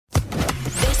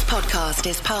podcast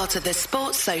is part of the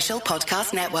Sports Social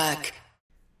Podcast Network.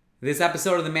 This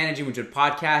episode of the Managing Madrid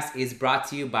podcast is brought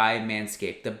to you by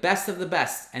Manscaped. The best of the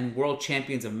best and world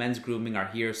champions of men's grooming are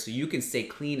here so you can stay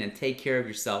clean and take care of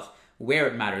yourself where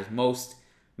it matters most.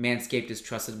 Manscaped is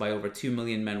trusted by over 2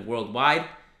 million men worldwide.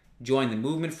 Join the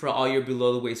movement for all your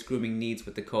below-the-waist grooming needs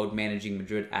with the code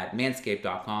ManagingMadrid at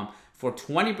manscaped.com for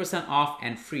 20% off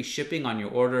and free shipping on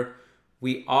your order.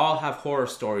 We all have horror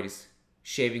stories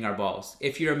shaving our balls.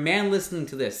 If you're a man listening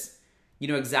to this, you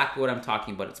know exactly what I'm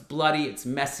talking about. It's bloody, it's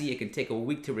messy, it can take a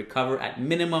week to recover at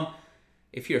minimum.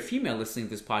 If you're a female listening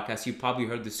to this podcast, you probably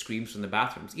heard the screams from the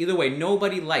bathrooms. Either way,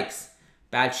 nobody likes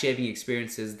bad shaving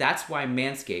experiences. That's why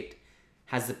Manscaped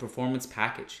has the Performance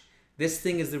Package. This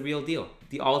thing is the real deal.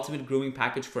 The ultimate grooming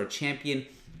package for a champion.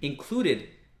 Included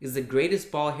is the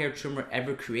greatest ball hair trimmer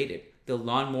ever created, the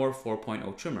Lawnmower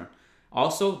 4.0 trimmer.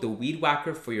 Also, the Weed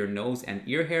Whacker for your nose and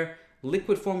ear hair,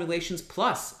 liquid formulations,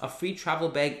 plus a free travel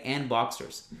bag and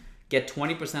boxers. Get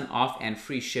 20% off and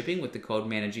free shipping with the code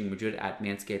ManagingMadrid at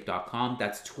manscaped.com.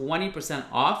 That's 20%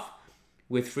 off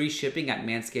with free shipping at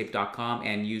manscaped.com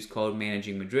and use code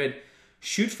ManagingMadrid.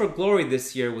 Shoot for glory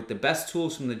this year with the best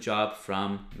tools from the job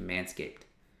from Manscaped.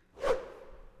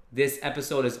 This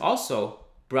episode is also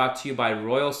brought to you by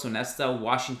Royal Sonesta,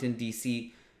 Washington,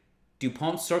 D.C.,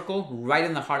 DuPont Circle, right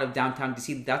in the heart of downtown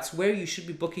DC. That's where you should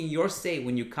be booking your stay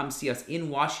when you come see us in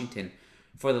Washington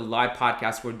for the live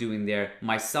podcast we're doing there.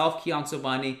 Myself, Kiyan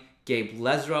Sobhani, Gabe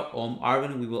Lezra,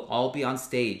 Arvin, we will all be on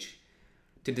stage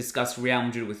to discuss Real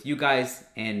Madrid with you guys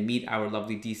and meet our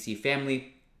lovely DC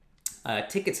family.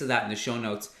 Tickets to that in the show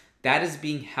notes. That is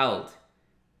being held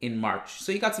in March.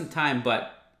 So you got some time,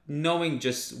 but knowing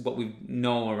just what we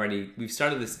know already, we've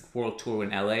started this world tour in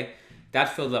LA.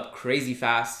 That filled up crazy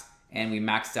fast. And we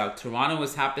maxed out. Toronto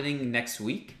is happening next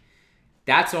week.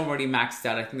 That's already maxed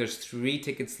out. I think there's 3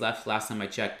 tickets left last time I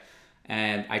checked.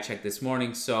 And I checked this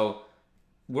morning. So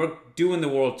we're doing the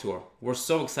world tour. We're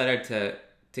so excited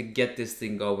to get this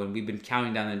thing going. We've been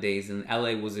counting down the days. And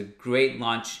LA was a great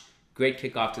launch, great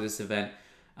kickoff to this event.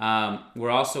 We're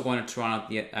also going to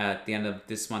Toronto at the end of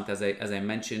this month, as I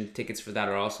mentioned. Tickets for that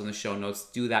are also in the show notes.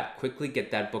 Do that quickly.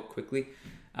 Get that booked quickly.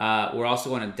 We're also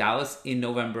going to Dallas in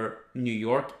November, New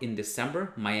York in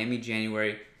December, Miami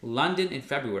January, London in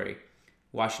February,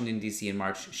 Washington DC in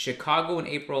March, Chicago in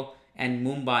April, and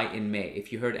Mumbai in May.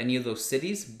 If you heard any of those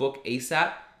cities, book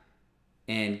ASAP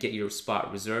and get your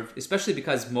spot reserved, especially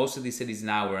because most of these cities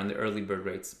now are in the early bird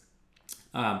rates.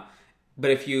 But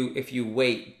if you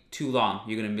wait too long,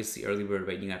 you're going to miss the early bird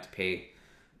rate. You're going to have to pay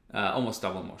almost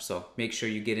double more. So make sure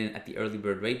you get in at the early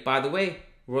bird rate. By the way,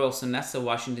 Royal Sonesta,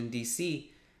 Washington, D.C.,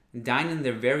 dine in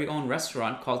their very own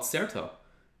restaurant called Certo,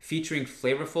 featuring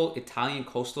flavorful Italian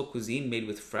coastal cuisine made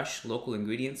with fresh local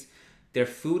ingredients. Their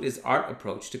food is art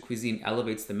approach to cuisine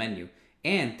elevates the menu,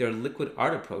 and their liquid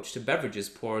art approach to beverages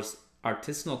pours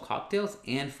artisanal cocktails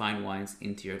and fine wines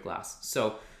into your glass.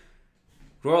 So,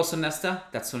 Royal Sonesta,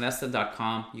 that's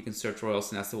sonesta.com. You can search Royal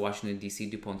Sonesta, Washington, D.C.,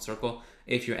 DuPont Circle.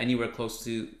 If you're anywhere close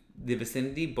to the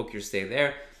vicinity, book your stay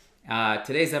there.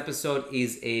 Today's episode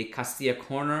is a Castilla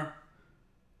Corner.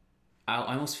 I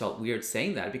almost felt weird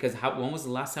saying that because when was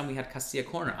the last time we had Castilla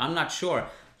Corner? I'm not sure.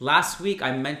 Last week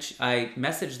I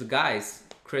messaged the guys,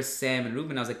 Chris, Sam, and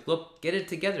Ruben. I was like, look, get it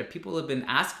together. People have been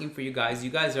asking for you guys. You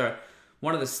guys are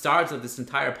one of the stars of this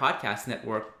entire podcast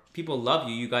network. People love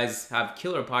you. You guys have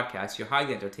killer podcasts. You're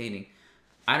highly entertaining.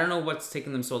 I don't know what's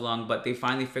taking them so long, but they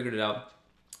finally figured it out.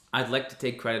 I'd like to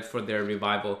take credit for their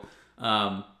revival.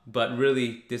 But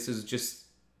really, this is just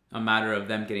a matter of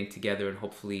them getting together, and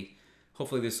hopefully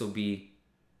this will be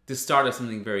the start of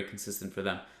something very consistent for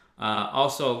them.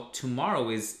 Also, tomorrow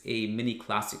is a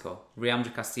Mini-Clasico, Real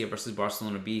Madrid Castilla versus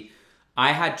Barcelona B.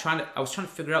 I was trying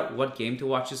to figure out what game to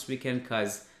watch this weekend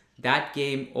because that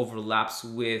game overlaps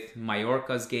with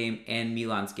Mallorca's game and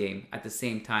Milan's game at the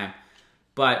same time.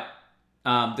 But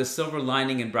the silver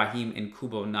lining in Brahim and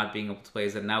Kubo not being able to play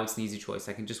is that now it's an easy choice.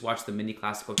 I can just watch the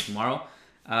Mini-Clasico tomorrow.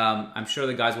 I'm sure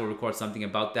the guys will record something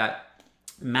about that.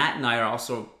 Matt and I are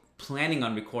also planning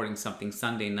on recording something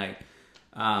Sunday night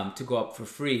to go up for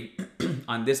free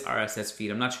on this RSS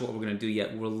feed. I'm not sure what we're going to do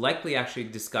yet. We'll likely actually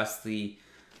discuss the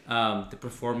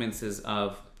performances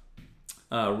of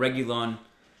Reguilon,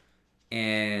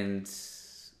 and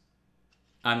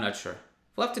I'm not sure.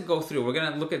 We'll have to go through. We're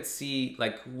going to look at see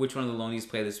like which one of the loanies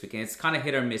play this weekend. It's kind of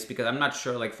hit or miss because I'm not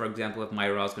sure, like, for example, if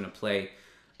Mayoral is going to play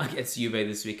against Juve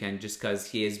this weekend just because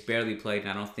he has barely played, and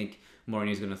I don't think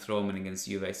Mourinho's going to throw him in against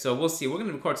Juve. So we'll see. We're going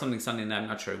to record something Sunday night. I'm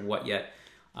not sure what yet.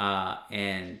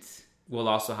 And we'll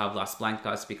also have Las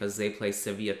Blancas because they play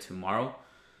Sevilla tomorrow.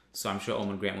 So I'm sure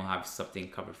Oman Grant will have something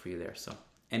covered for you there. So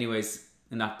anyways,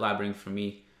 enough blabbering for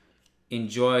me.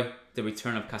 Enjoy the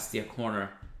return of Castilla Corner.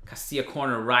 Castilla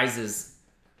Corner rises.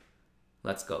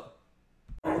 Let's go.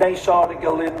 Nice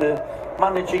article in the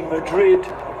Managing Madrid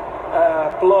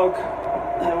blog.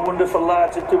 Wonderful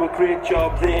lads that do a great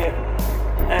job there.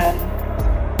 And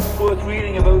worth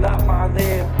reading about that man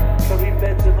there. Karim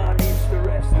Benzema needs to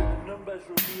rest, and the numbers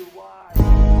reveal why.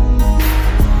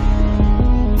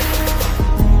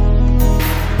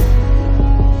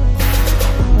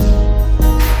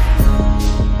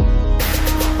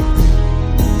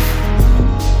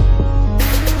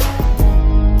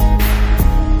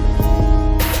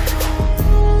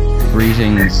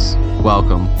 Greetings,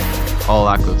 welcome, all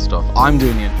that good stuff. I'm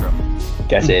doing the intro.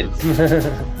 Get in.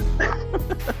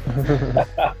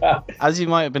 As you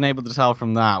might have been able to tell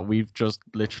from that, we've just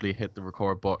literally hit the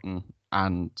record button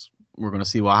and we're going to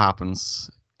see what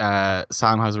happens.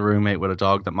 Sam has a roommate with a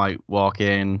dog that might walk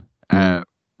in.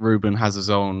 Ruben has his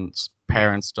own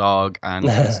parents' dog and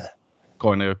he's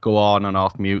going to go on and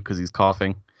off mute because he's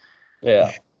coughing.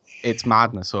 Yeah. It's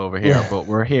madness over here, but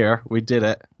we're here. We did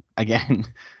it again.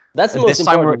 That's the most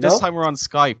important. This time we're on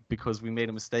Skype because we made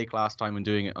a mistake last time in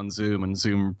doing it on Zoom, and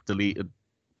Zoom deleted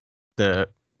the.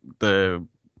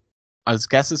 I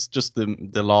guess it's just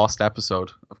the lost episode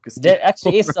of There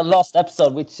actually is a lost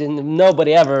episode which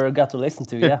nobody ever got to listen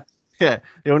to. Yeah. Yeah,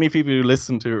 the only people who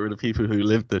listened to it were the people who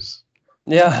lived it.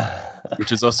 Yeah.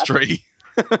 Which is us three.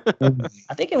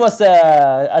 I think it was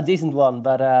a decent one,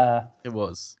 but it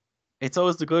was. It's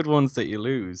always the good ones that you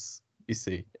lose. You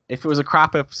see. If it was a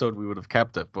crap episode, we would have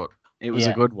kept it, but it was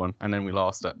a good one, and then we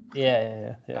lost it.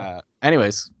 Yeah.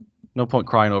 Anyways, no point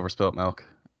crying over spilt milk.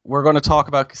 We're going to talk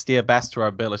about Castilla best to our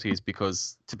abilities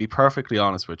because, to be perfectly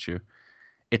honest with you,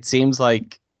 it seems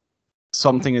like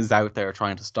something is out there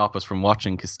trying to stop us from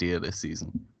watching Castilla this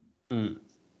season.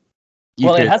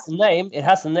 Well, it has a name. It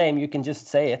has a name. You can just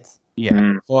say it.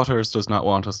 Yeah. Footers does not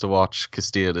want us to watch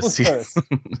Castilla this season.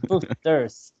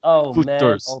 Footers. Oh,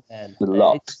 Footers. man. A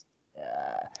lot.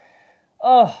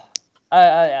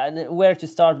 Where to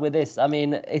start with this? I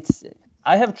mean,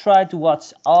 I have tried to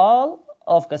watch all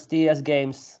of Castilla's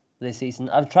games this season.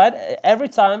 I've tried every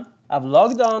time. I've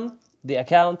logged on the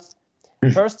account.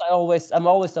 First, I'm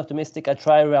always optimistic. I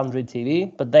try Real Madrid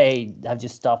TV, but they have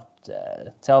just stopped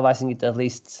televising it, at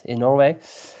least in Norway.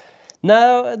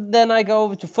 Now, then I go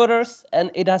over to Footers, and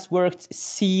it has worked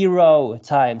 0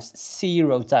 times.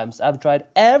 0 times. I've tried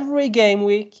every game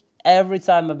week. Every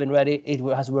time I've been ready, it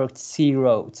has worked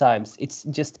 0 times. It's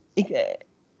just,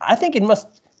 I think it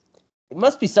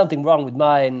must be something wrong with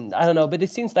mine. I don't know, but it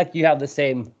seems like you have the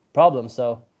same problem.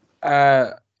 So,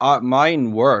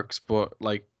 mine works, but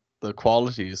like the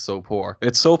quality is so poor.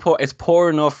 It's so poor. It's poor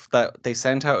enough that they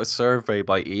sent out a survey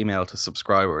by email to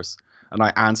subscribers, and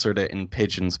I answered it in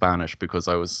pidgin Spanish because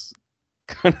I was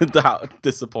kind of that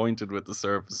disappointed with the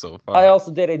service so far. I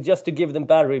also did it just to give them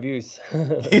bad reviews.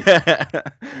 Yeah,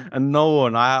 and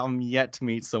I am yet to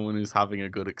meet someone who's having a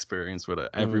good experience with it.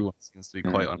 Everyone seems to be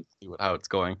quite unhappy with how it's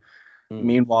going.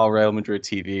 Meanwhile, Real Madrid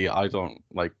TV, I don't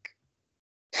like.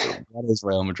 What is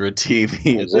Real Madrid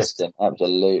TV? Existing,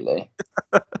 absolutely.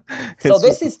 So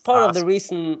this is part of the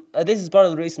reason. This is part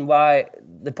of the reason why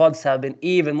the pods have been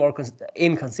even more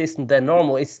inconsistent than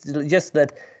normal. It's just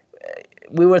that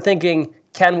we were thinking,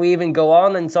 can we even go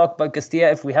on and talk about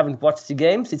Castilla if we haven't watched the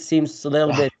games? It seems a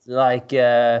little bit like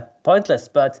pointless,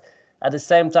 but at the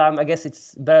same time, I guess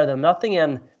it's better than nothing.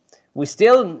 And we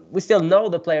still know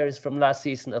the players from last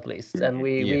season at least, and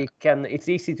we can. It's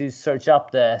easy to search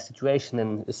up the situation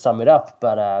and sum it up,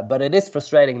 but it is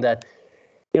frustrating that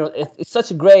it's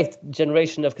such a great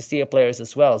generation of Castilla players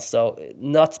as well. So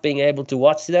not being able to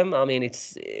watch them, I mean,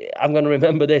 I'm going to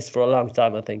remember this for a long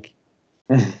time, I think.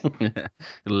 It'll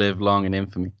live long in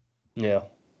infamy. Yeah,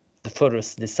 the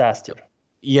Footers disaster.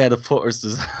 Yeah, the Footers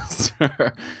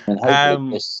disaster. And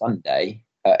hopefully this Sunday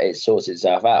it sorts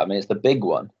itself out. I mean, it's the big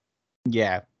one.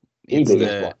 Yeah, it's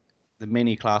the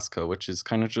Mini-Clasico, which is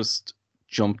kind of just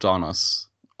jumped on us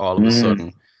all of a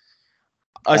sudden.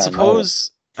 I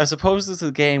suppose it's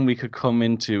a game we could come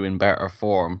into in better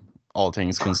form, all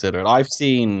things considered. I've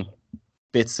seen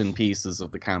bits and pieces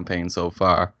of the campaign so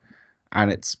far, and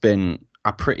it's been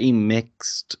a pretty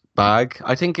mixed bag.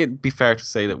 I think it'd be fair to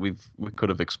say that we could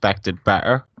have expected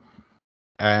better.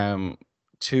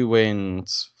 2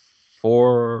 wins,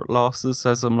 4 losses,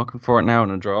 as I'm looking for it now,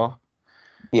 and a draw.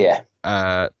 Yeah.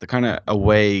 The kind of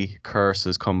away curse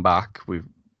has come back.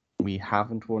 We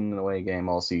haven't won an away game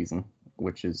all season,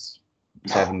 which is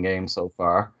 7 games so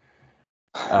far.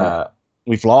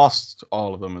 We've lost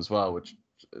all of them as well, which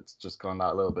it's just gone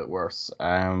that little bit worse.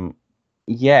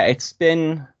 Yeah, it's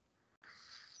been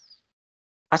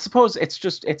I suppose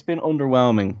it's been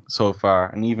underwhelming so far,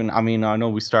 and even I know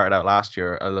we started out last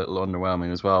year a little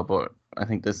underwhelming as well, but I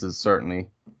think this is certainly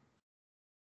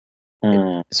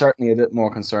a bit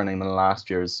more concerning than last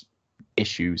year's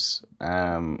issues.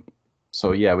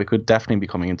 So yeah, we could definitely be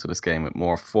coming into this game with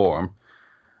more form.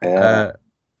 Yeah.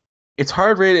 It's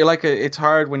hard, really. It's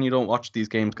hard when you don't watch these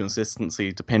games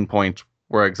consistently to pinpoint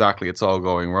where exactly it's all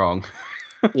going wrong.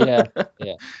 Yeah.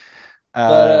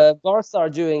 But Barca are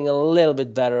doing a little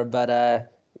bit better. But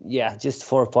just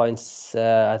 4 points,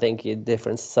 I think,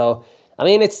 difference. So I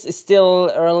mean, it's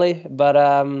still early, but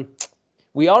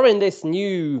we are in this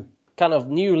new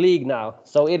league now.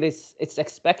 So it's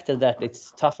expected that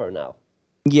it's tougher now.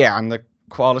 Yeah, and the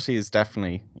quality is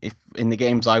definitely, if in the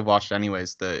games I've watched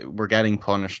anyways, we're getting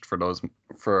punished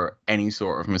for any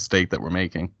sort of mistake that we're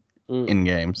making in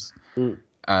games.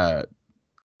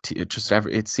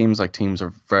 It seems like teams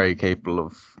are very capable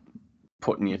of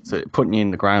putting you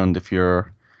in the ground if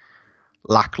you're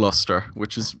lackluster,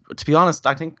 which is, to be honest,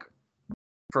 I think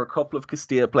for a couple of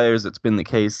Castilla players it's been the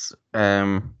case.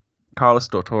 Carlos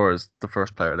Doutor is the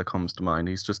first player that comes to mind.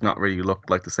 He's just not really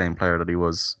looked like the same player that he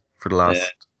was for the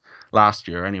last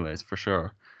year, anyways, for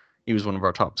sure. He was one of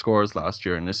our top scorers last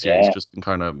year, and this year he's just been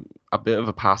kind of a bit of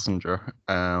a passenger.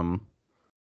 I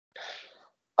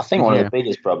think one of the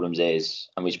biggest problems is,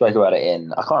 and we spoke about it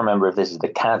I can't remember if this is the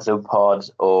cancelled pod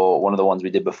or one of the ones we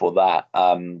did before that,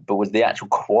 but was the actual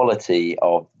quality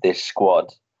of this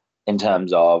squad in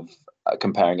terms of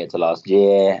comparing it to last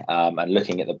year and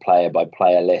looking at the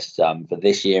player-by-player list for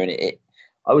this year. And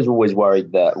I was always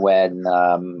worried that when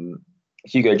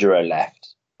Hugo Duro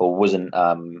left or wasn't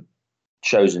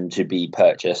chosen to be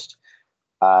purchased,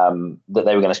 that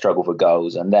they were going to struggle for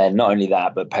goals. And then not only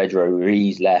that, but Pedro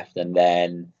Ruiz left, and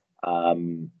then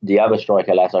the other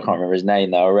striker left. I can't remember his name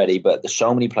though already, but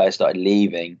so many players started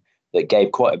leaving that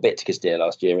gave quite a bit to Castilla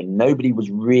last year, and nobody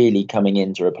was really coming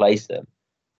in to replace them.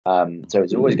 So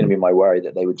it's always going to be my worry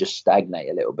that they would just stagnate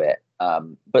a little bit.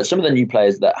 But some of the new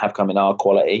players that have come in are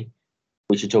quality.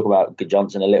 We should talk about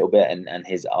Johnson a little bit and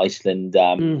his Iceland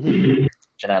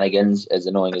shenanigans, as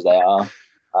annoying as they are.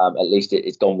 At least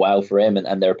it's gone well for him.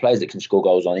 And there are players that can score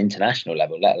goals on international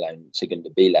level, let alone Segunda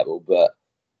B level. But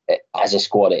as a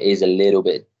squad, it is a little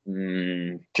bit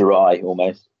dry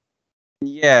almost.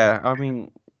 Yeah, I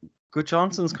mean, Good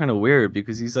Johnson's kind of weird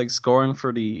because he's like scoring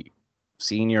for the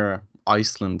senior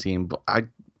Iceland team, but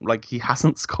he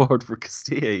hasn't scored for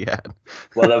Castilla yet.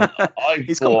 Well,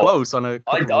 he's come close on a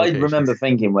couple of occasions. Remember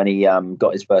thinking when he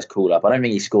got his first call up, I don't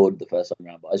think he scored the first time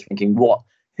around, but I was thinking,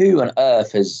 who on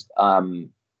earth has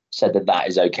said that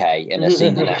is okay in a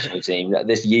senior national team,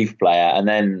 this youth player? And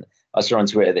then I saw on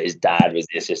Twitter that his dad was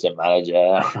the assistant manager.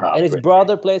 And his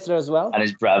brother plays there as well. And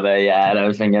his brother, yeah. And I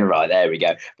was thinking, right, there we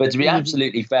go. But to be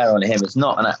absolutely fair on him, it's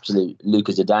not an absolute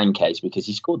Lucas Zidane case because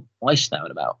he scored twice now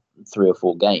in about 3 or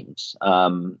 4 games.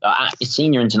 At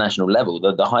senior international level,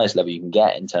 the highest level you can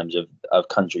get in terms of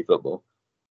country football.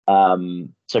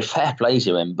 So fair play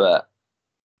to him. But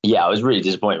yeah, I was really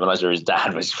disappointed when I saw his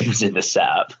dad was in the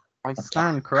setup. I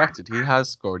stand corrected. He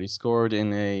has scored. He scored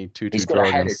in a 2-2 He scored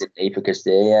a header, didn't he, for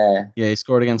Castilla? Yeah, he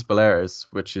scored against Baleares,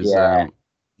 which is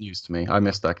news to me. I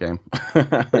missed that game.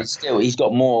 But still, he's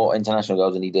got more international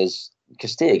goals than he does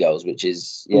Castilla goals, which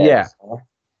is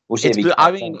We'll see.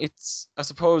 I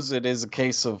suppose it is a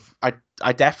case of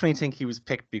I definitely think he was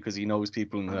picked because he knows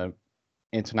people in the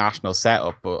international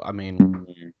setup. But I mean,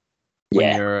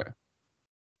 but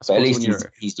at least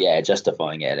he's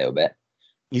justifying it a little bit.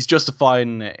 He's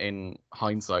justifying it in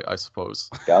hindsight, I suppose.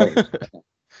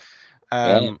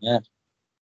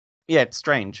 It's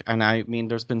strange. And I mean,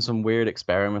 there's been some weird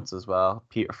experiments as well.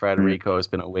 Peter Federico has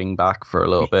been a wing back for a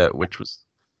little bit, which was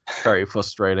very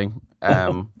frustrating.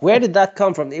 Where did that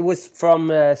come from? It was from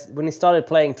when he started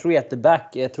playing 3 at the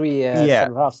back,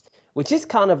 center halves, which is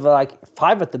kind of like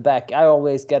 5 at the back. I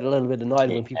always get a little bit annoyed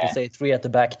when people say 3 at the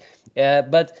back.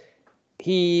 But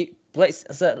he plays...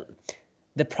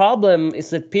 The problem is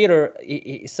that Peter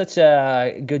is such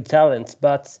a good talent,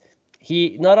 but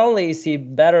he not only is he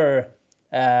better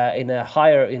in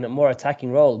a more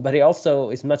attacking role, but he also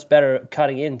is much better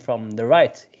cutting in from the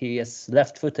right. He is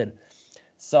left-footed,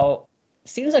 so it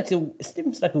seems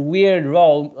like a weird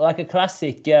role, like a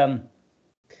classic.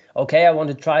 Okay, I want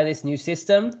to try this new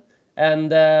system,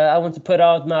 and I want to put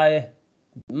out my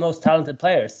most talented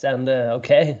players. And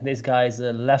this guy is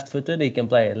left-footed; he can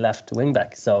play left wing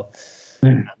back. So.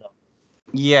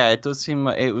 Yeah, it does seem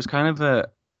like it was kind of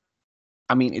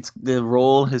the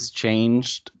role has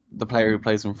changed. The player who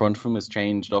plays in front of him has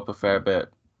changed up a fair bit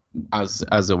as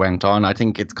it went on. I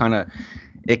think it's come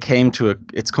to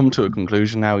a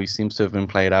conclusion now. He seems to have been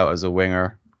played out as a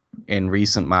winger in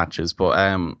recent matches.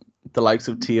 But the likes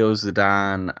of Tio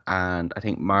Zidane and I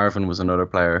think Marvin was another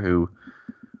player who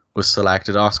was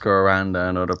selected. Oscar Aranda,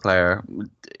 another player.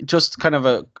 Just kind of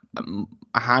a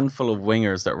handful of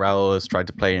wingers that Raul has tried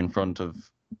to play in front of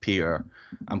Peter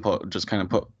and put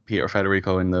Peter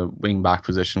Federico in the wing back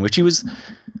position, which he was.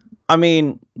 I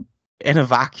mean, in a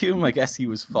vacuum, I guess he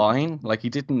was fine. Like, he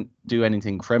didn't do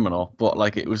anything criminal, but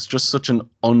like it was just such an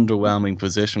underwhelming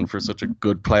position for such a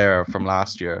good player from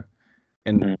last year.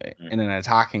 In an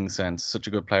attacking sense, such a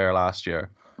good player last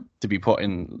year to be put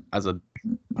in as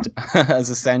as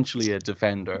essentially a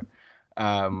defender.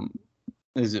 And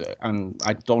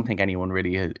I don't think anyone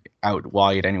really out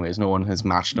wide anyways. No one has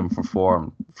matched him for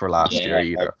form for last year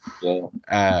either.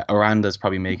 Yeah. Aranda's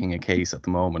probably making a case at the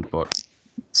moment, but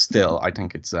still, I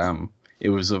think it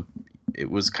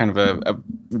was kind of a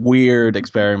weird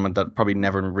experiment that probably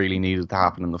never really needed to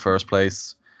happen in the first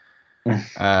place.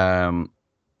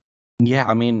 Yeah,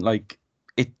 I mean, like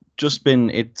it's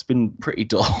been pretty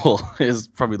dull is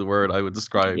probably the word I would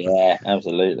describe. Yeah,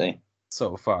 absolutely.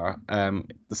 So far, the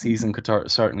season could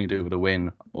certainly do with a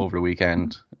win over the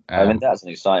weekend. I mean, that's an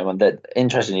exciting one. That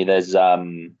interestingly, there's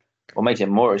what makes it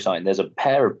more exciting. There's a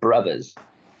pair of brothers.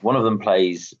 One of them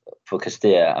plays for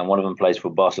Castilla, and one of them plays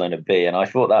for Barcelona B. And I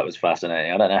thought that was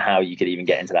fascinating. I don't know how you could even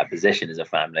get into that position as a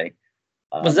family.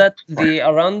 Was that the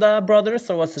Aranda brothers,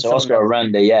 or was it? So Oscar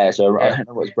Aranda, yeah. So I don't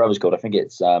know what his brother's called. I think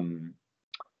it's I'm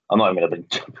not even going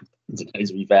to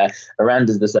to be fair.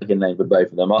 Aranda's the second name for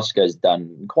both of them. Oscar's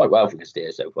done quite well for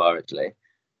Castilla so far, actually.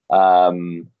 I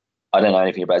don't know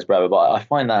anything about his brother, but I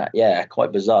find that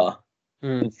quite bizarre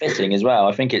and fitting as well.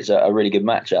 I think it's a really good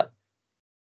matchup.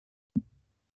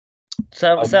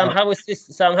 Sam, how is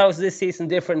this season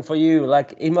different for you?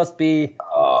 Like, it must be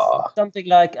something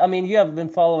like, I mean, you have been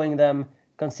following them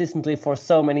consistently for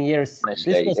so many years.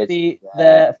 Honestly, this must be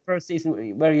the first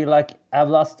season where you have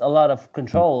lost a lot of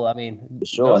control. I mean, for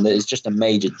sure, and it's just a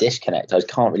major disconnect. I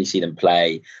can't really see them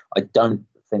play. I don't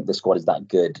think the squad is that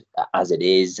good as it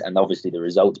is, and obviously the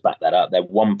results back that up. They're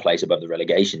one place above the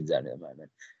relegation zone at the moment.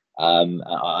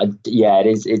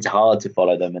 It's hard to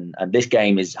follow them, and this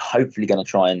game is hopefully going to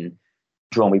try and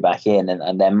draw me back in,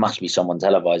 and there must be someone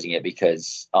televising it,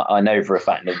 because I know for a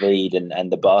fact Naveed and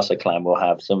the Barca clan will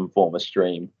have some form of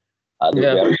stream. But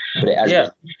it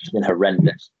has been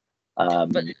horrendous.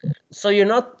 So you're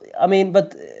not, I mean,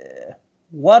 but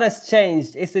what has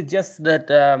changed? Is it just that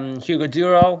Hugo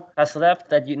Duro has left,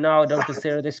 that you now don't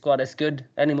consider this squad as good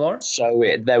anymore? So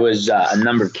there was a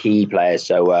number of key players.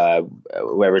 So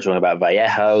where we're talking about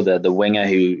Vallejo, the winger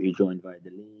who joined via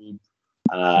the league.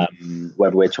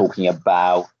 Whether we're talking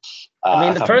about, I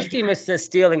mean, the first team is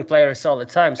stealing players all the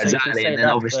time. So exactly, you can say and then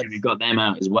that, obviously we've got them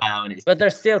out as well. But they're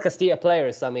still Castilla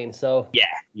players. I mean, so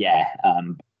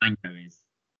Blanco is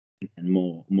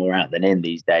more out than in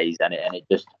these days, and it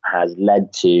just has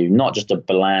led to not just a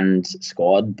bland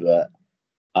squad, but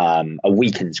a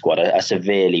weakened squad, a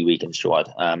severely weakened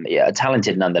squad.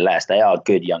 Talented nonetheless. They are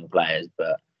good young players,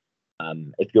 but.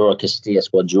 If you're a Castilla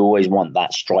squad, you always want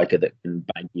that striker that can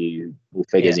bag you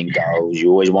figures in goals. You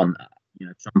always want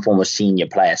some form of senior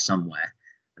player somewhere.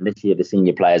 And this year, the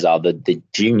senior players are the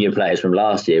junior players from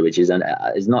last year, which is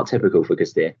not typical for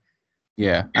Castilla.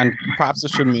 Yeah, and perhaps it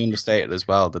shouldn't be understated as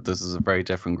well that this is a very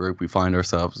different group we find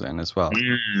ourselves in as well.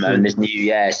 And this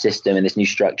new system and this new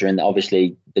structure, and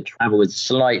obviously the travel is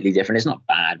slightly different. It's not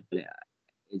bad, but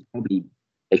it's probably.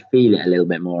 They feel it a little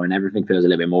bit more, and everything feels a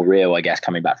little bit more real, I guess,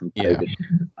 coming back from COVID.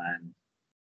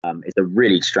 And it's a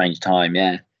really strange time,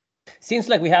 Seems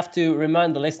like we have to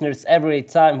remind the listeners every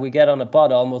time we get on a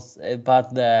pod almost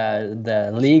about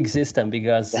the league system,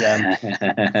 because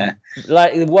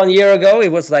like 1 year ago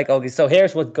it was like, okay, so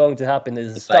here's what's going to happen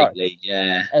is the start. League,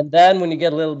 and then when you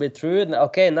get a little bit through it,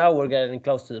 okay, now we're getting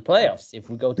close to the playoffs. If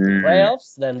we go to the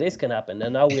playoffs, then this can happen.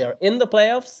 And now we are in the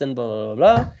playoffs and blah, blah,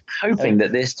 blah. Hoping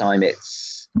that this time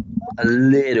it's a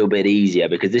little bit easier,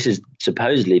 because this is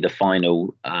supposedly the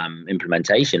final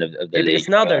implementation of the league. It's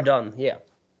now they're done,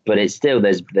 but it's still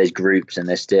there's groups, and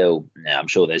there's still I'm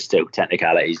sure there's still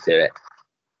technicalities to it.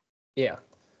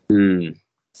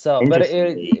 So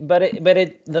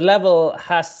the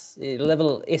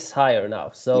level is higher now,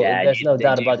 so there's no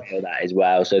doubt about it. That as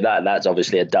well. So that's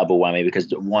obviously a double whammy,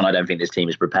 because one, I don't think this team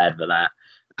is prepared for that.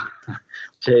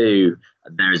 Two,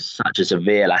 there's such a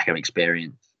severe lack of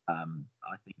experience.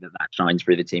 I think that shines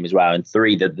through the team as well. And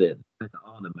three, that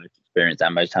are the most experienced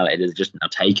and most talented is just now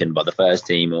taken by the first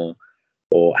team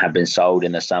or have been sold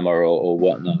in the summer or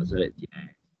whatnot. So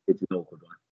it's an awkward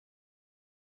one.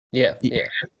 Yeah.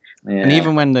 And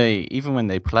even when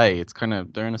they play, it's kind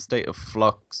of they're in a state of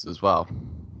flux as well.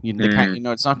 They can't,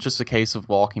 it's not just a case of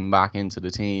walking back into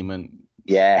the team and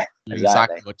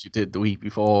exactly what you did the week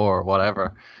before or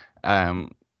whatever.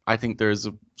 I think there's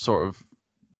a sort of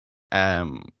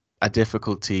a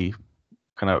difficulty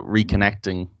kind of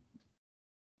reconnecting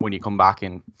when you come back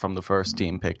in from the first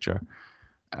team picture.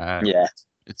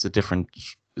 It's a different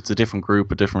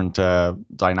group, a different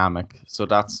dynamic, so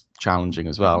that's challenging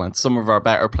as well. And some of our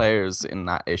better players in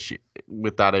that issue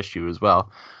as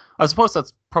well. I suppose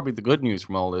that's probably the good news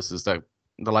from all this, is that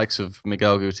the likes of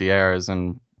Miguel Gutierrez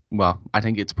and, well, I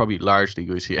think it's probably largely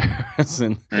Gutierrez,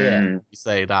 and you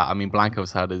say that. I mean,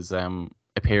 Blanco's had his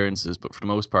appearances, but for the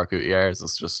most part, Gutierrez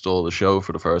has just stole the show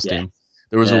for the first team.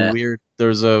 There was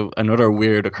another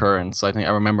weird occurrence. I think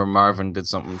I remember Marvin did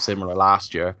something similar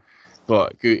last year,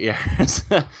 but Gutierrez,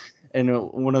 in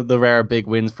one of the rare big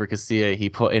wins for Castilla, he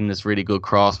put in this really good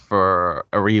cross for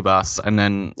Arribas, and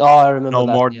then I remember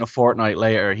more than a fortnight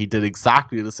later, he did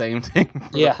exactly the same thing for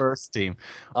the first team.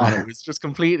 And it was just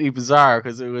completely bizarre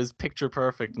because it was picture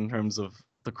perfect in terms of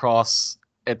the cross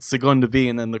at Segunda B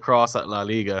and then the cross at La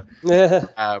Liga.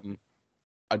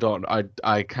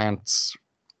 I can't.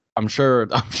 I'm sure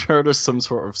there's some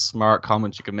sort of smart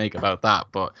comment you can make about that,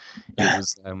 but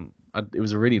it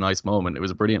was a really nice moment. It was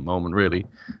a brilliant moment, really.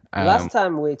 Last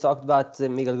time we talked about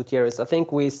Miguel Gutierrez, I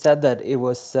think we said that it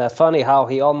was funny how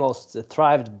he almost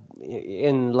thrived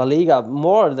in La Liga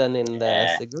more than in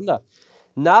the Segunda.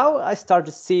 Now I start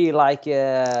to see like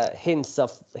hints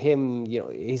of him.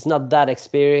 He's not that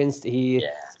experienced. He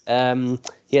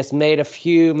has made a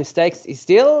few mistakes. He's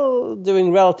still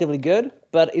doing relatively good,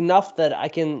 but enough that I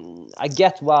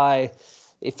get why,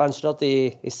 if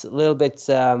Ancelotti is a little bit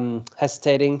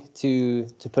hesitating to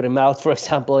put him out, for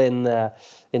example, in a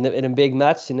big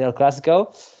match in El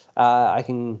Clasico, I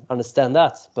can understand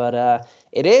that. But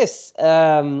it is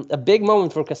a big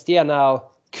moment for Castilla now.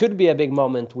 Could be a big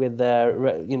moment with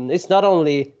it's not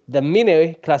only the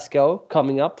Mini-Clasico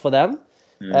coming up for them,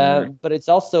 but it's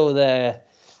also the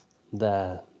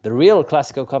real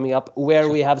Clasico coming up, where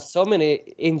we have so many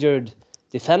injured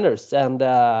defenders, and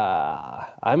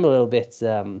I'm a little bit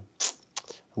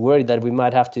worried that we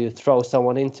might have to throw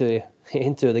someone into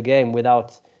the game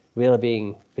without really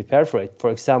being prepared for it. For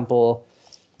example,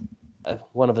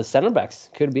 one of the center backs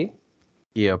could be.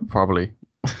 Yeah, probably.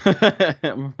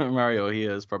 Mario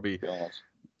here is probably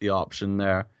the option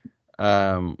there.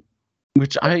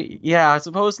 Which I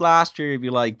suppose last year you'd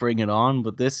be like, bring it on,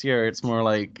 but this year it's more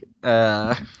like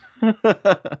not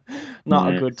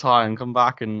a good time. Come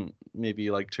back in maybe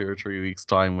like 2 or 3 weeks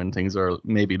time when things are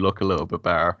maybe look a little bit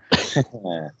better.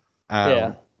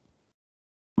 I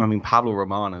mean, Pablo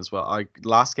Ramon as well.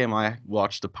 Last game I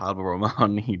watched the Pablo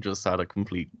Ramon, he just had a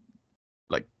complete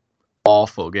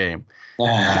awful game.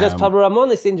 Because Pablo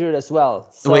Ramon is injured as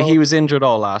well. So, he was injured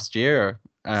all last year.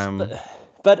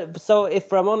 But so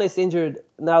if Ramon is injured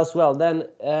now as well, then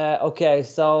okay.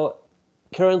 So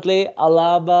currently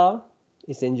Alaba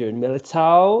is injured,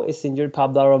 Militao is injured,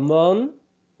 Pablo Ramon,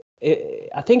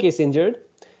 I think he's injured,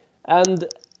 and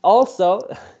also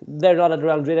they're not at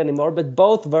Real Madrid anymore. But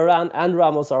both Varane and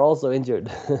Ramos are also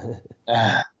injured.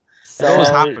 So it always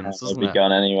happens, doesn't it? Be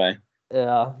gone anyway.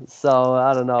 Yeah. So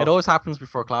I don't know. It always happens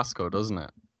before Clasico, doesn't it?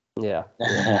 Yeah.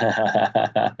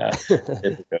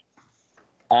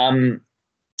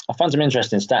 I found some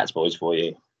interesting stats, boys, for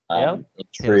you. In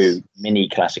true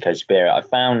Mini-Clasico spirit, I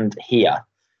found here,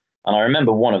 and I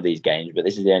remember one of these games, but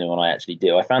this is the only one I actually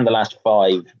do. I found the last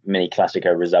 5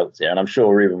 Mini-Clasico results here, and I'm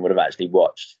sure Ruben would have actually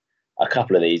watched a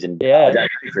couple of these. And I don't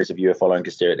know, Chris, if you were following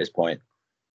Castilla at this point.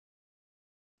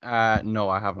 No,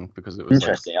 I haven't, because it was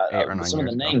interesting. Like 8 or 9 some of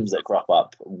the years names that crop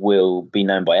up will be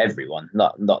known by everyone,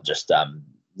 not just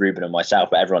Ruben and myself,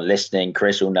 but everyone listening.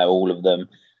 Chris will know all of them.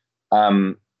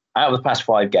 Out of the past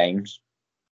 5 games,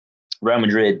 Real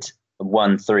Madrid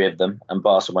won 3 of them and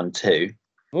Barca won 2.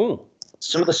 Ooh.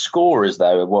 Some of the scorers,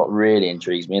 though, are what really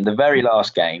intrigues me. In the very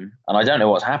last game, and I don't know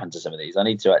what's happened to some of these, I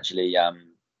need to actually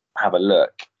have a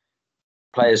look.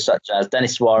 Players such as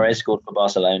Denis Suarez scored for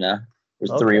Barcelona.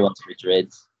 It was 3-1 to Madrid.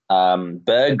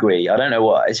 Bergui, I don't know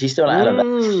what. Is he still out of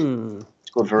that?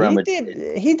 Scored for Real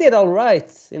Madrid. He did all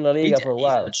right in La Liga for a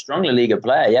while. He's a strong La Liga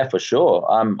player, yeah, for sure.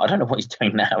 I don't know what he's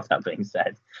doing now, that being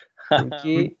said.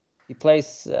 He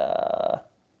plays.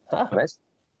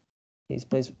 He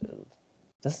plays.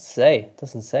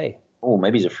 Doesn't say. Oh,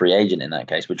 maybe he's a free agent in that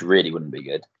case, which really wouldn't be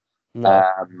good. No.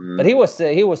 But he was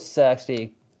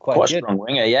actually quite good. Strong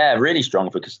winger, yeah, really strong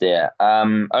for Castilla.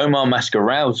 Omar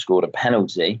Mascarell scored a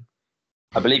penalty.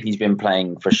 I believe he's been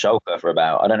playing for Schalke for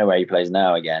about, I don't know where he plays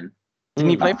now again. Didn't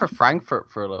he play for Frankfurt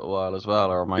for a little while as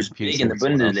well? Or am I confused? Big in the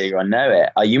Bundesliga, I know it.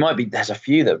 You might be. There's a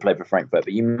few that play for Frankfurt,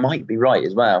 but you might be right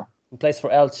as well. He plays for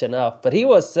Elche now. But he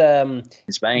was In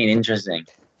Spain, interesting.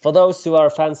 For those who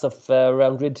are fans of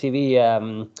Real Madrid TV,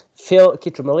 Phil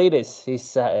Kitromalidis,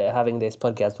 he's having this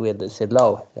podcast with Sid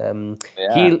Lowe.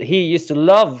 He used to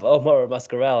love Omar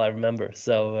Mascarell, I remember.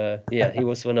 So he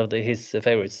was one of his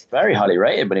favorites. Very highly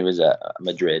rated when he was at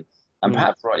Madrid, and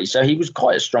perhaps rightly so. He was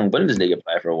quite a strong Bundesliga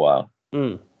player for a while.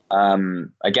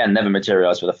 Again, never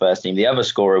materialised for the first team. The other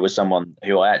scorer was someone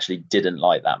who I actually didn't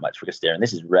like that much for Castilla, and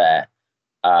this is rare.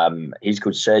 He's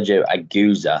called Sergio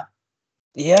Aguza.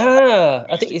 Yeah,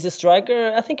 I think he's a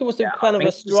striker. I think he was kind of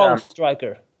a strong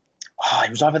striker. He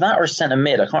was either that or a centre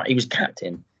mid. I can't. He was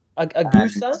captain.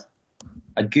 Aguza,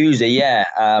 yeah.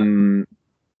 And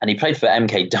he played for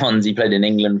MK Dons. He played in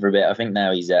England for a bit. I think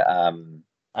now he's at. I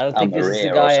don't think this is the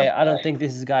guy. I don't think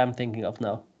this is the guy I'm thinking of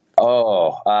now.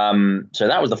 So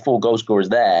that was the 4 goal scorers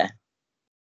there.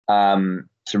 Some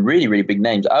really, really big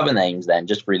names. Other names then,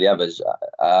 just for the others.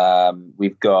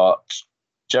 We've got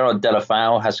Gerard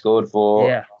Delafau has scored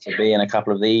for Sevilla in a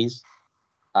couple of these.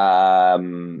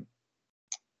 Alvaro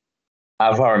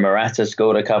Morata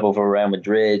scored a couple for Real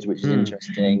Madrid, which is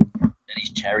interesting. Then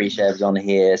he's Cherryshev's on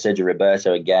here. Sergio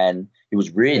Roberto again. He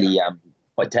was really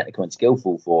quite technical and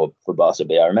skillful for Barca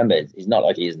B. I remember he's not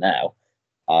like he is now.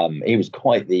 He was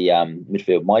quite the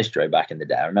midfield maestro back in the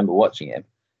day. I remember watching him.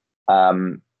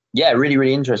 Really,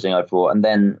 really interesting, I thought. And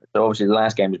then, so obviously the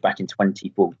last game was back in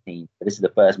 2014. But this is the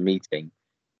first meeting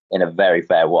in a very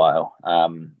fair while,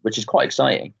 which is quite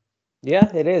exciting.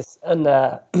 Yeah, it is. And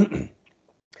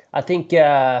I think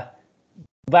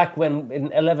back when in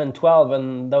 11-12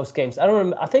 and those games, I don't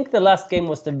remember. I think the last game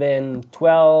must have been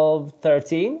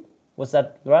 12-13. Was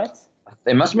that right?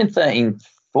 It must have been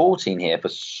 13-14 here for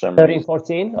some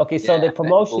 13-14. Okay, so the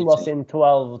promotion was in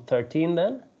 12-13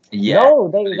 then? Yeah. No,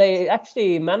 they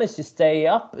actually managed to stay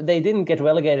up. They didn't get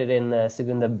relegated in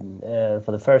Segunda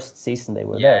for the first season they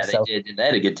were there. Yeah, they did. They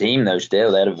had a good team though.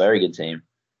 Still, they had a very good team.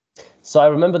 So I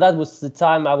remember that was the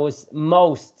time I was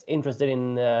most interested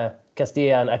in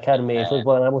Castilla and Academy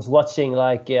football, and I was watching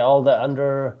all the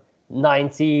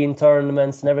under-19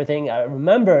 tournaments and everything. I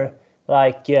remember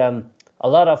a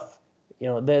lot of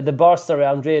the Barca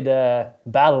Real Madrid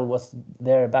battle was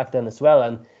there back then as well,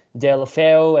 and De La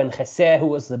Feu and Jesse, who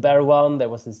was the better one. There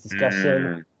was this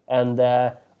discussion. And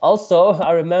also,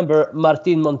 I remember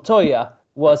Martin Montoya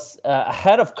was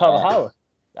ahead of Carvajal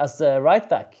as the right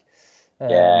back.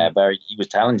 He was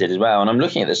talented as well. And I'm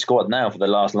looking at the squad now for the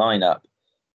last lineup.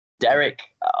 Derek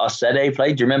Arcede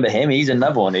played. Do you remember him? He's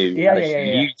another one who had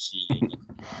a huge ceiling.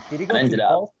 Did he go to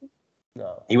Bolton?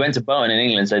 No. He went to Bolton in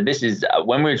England. So this is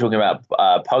when we were talking about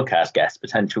podcast guests,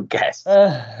 potential guests.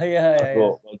 I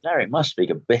thought, well, Derek must speak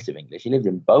a bit of English. He lived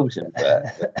in Bolton.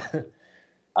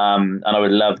 And I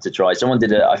would love to try. Someone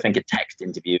did a text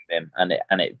interview with him,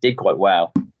 and it did quite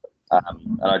well.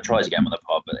 And I tried to get him on the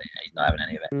pod, but he's not having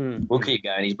any of it. We'll keep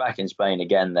going. He's back in Spain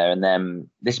again there. And then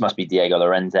this must be Diego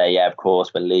Llorente, of course,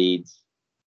 for Leeds.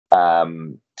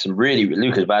 Some really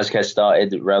Lucas Vazquez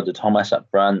started, Raul de Thomas up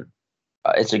front.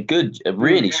 It's a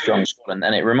really strong squad,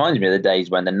 and it reminds me of the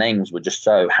days when the names were just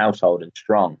so household and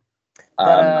strong.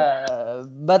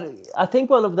 But I think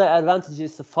one of the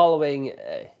advantages of following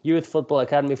youth football,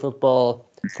 academy football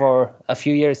for a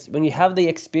few years, when you have the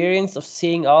experience of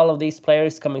seeing all of these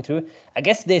players coming through, I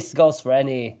guess this goes for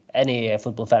any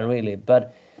football fan really.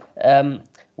 But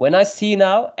when I see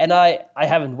now, and I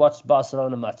haven't watched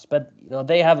Barcelona much, but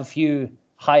they have a few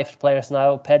hyped players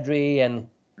now, Pedri and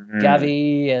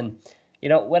Gavi, and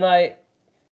when I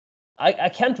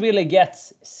can't really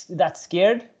get that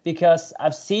scared because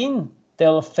I've seen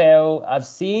Del Feo, I've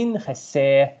seen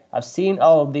Jesse, I've seen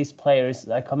all of these players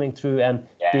coming through and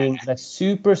being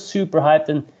super, super hyped,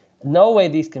 and no way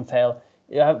these can fail.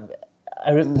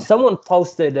 Someone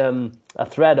posted a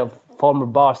thread of former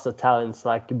Barca talents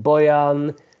like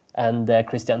Boyan and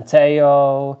Christian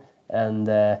Teo and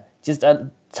just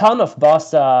a ton of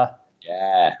Barca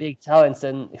big talents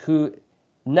and who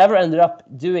never ended up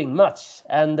doing much,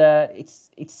 and it's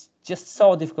just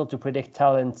so difficult to predict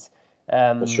talent.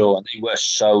 For sure, and they were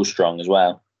so strong as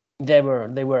well. They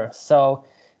were. So,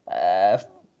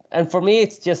 and for me,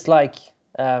 it's just we'll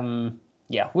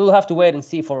have to wait and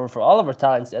see for all of our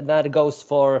talents, and that goes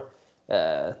for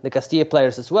the Castilla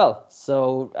players as well.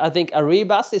 So I think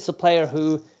Arribas is a player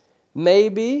who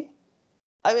maybe,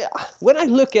 when I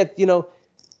look at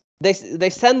They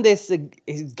send this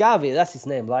Gavi, that's his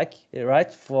name, right?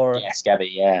 Yes,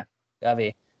 Gavi,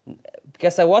 Gavi.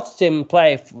 Because I watched him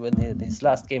play in his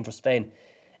last game for Spain,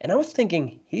 and I was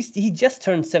thinking he just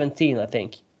turned 17, I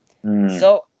think.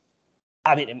 So,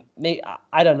 I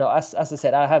don't know. As I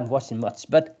said, I haven't watched him much,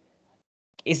 but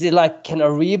is it like, can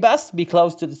Arribas be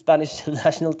close to the Spanish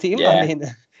national team? Yeah. I mean,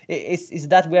 is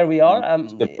that where we are?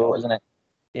 It's a good thought, isn't it?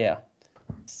 Yeah.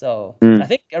 So I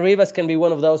think Arribas can be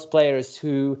one of those players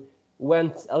who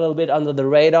went a little bit under the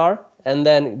radar and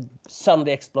then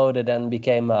suddenly exploded and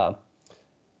became a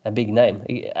big name,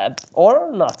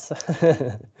 or not.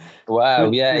 Wow,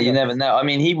 yeah, you never know. I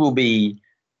mean, he will be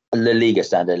a La Liga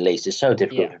standard at least. It's so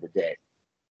difficult to predict.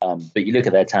 But you look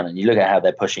at their talent, you look at how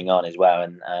they're pushing on as well,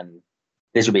 and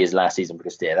this will be his last season for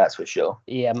Castilla, that's for sure.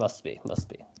 Yeah, must be.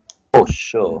 For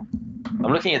sure.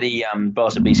 I'm looking at the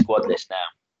Barca B squad list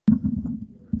now.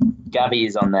 Gavi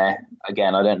is on there.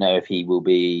 Again, I don't know if he will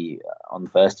be on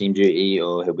first team duty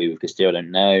or he'll be with Castilla, I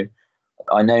don't know.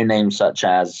 I know names such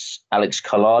as Alex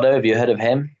Collado. Have you heard of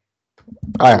him?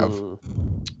 I have.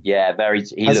 Yeah,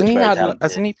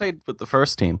 Hasn't he played with the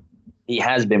first team? He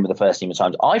has been with the first team at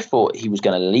times. I thought he was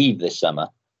going to leave this summer.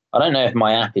 I don't know if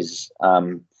my app is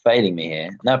failing me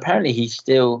here. Now, apparently he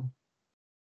still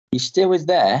is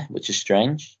there, which is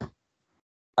strange.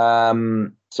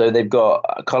 So they've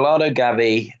got Collado,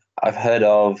 Gavi. I've heard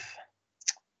of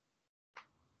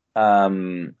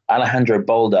Alejandro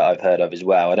Bolda. I've heard of as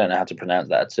well. I don't know how to pronounce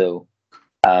that at all.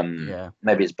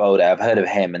 Maybe it's Bolda. I've heard of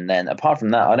him, and then apart from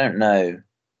that, I don't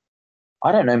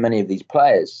know many of these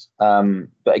players.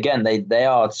 But again, they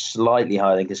are slightly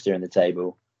higher than Castilla in the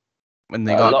table. When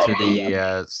they got to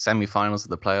the semi-finals of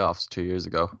the playoffs 2 years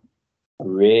ago.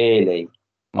 Really?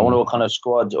 I wonder what kind of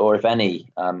squad, or if any.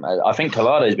 I think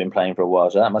Collado's been playing for a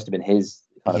while, so that must have been his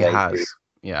kind of age group.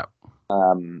 Yeah.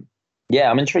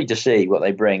 I'm intrigued to see what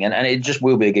they bring, and it just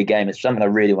will be a good game. It's something I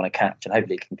really want to catch, and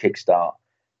hopefully it can kickstart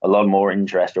a lot more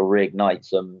interest or reignite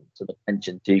some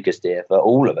attention to Castilla for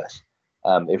all of us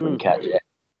if we can catch it.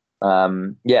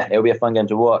 It'll be a fun game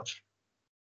to watch.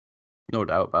 No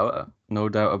doubt about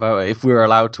it. If we're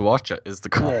allowed to watch it, is the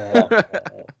goal.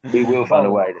 We will find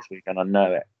a way this weekend. I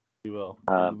know it. We will.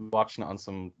 Watching it on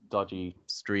some dodgy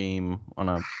stream on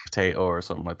a potato or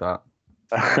something like that.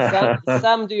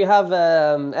 Sam, do you have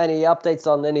any updates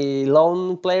on any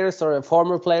loan players or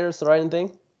former players or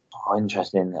anything? Oh,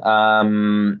 interesting.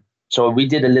 So we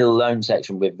did a little loan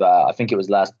section with, I think it was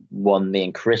last one me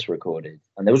and Chris recorded.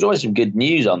 And there was always some good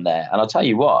news on there. And I'll tell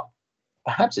you what,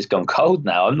 perhaps it's gone cold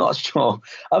now. I'm not sure.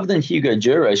 Other than Hugo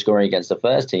Duro scoring against the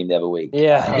first team the other week.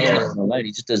 Yeah.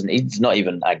 He just doesn't, he's not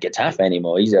even at Getafe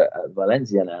anymore. He's at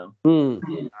Valencia now.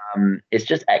 It's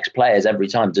just ex-players every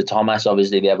time. To Thomas,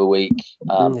 obviously, the other week.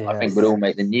 I think would all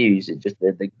make the news. It's just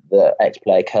the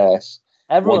ex-player curse.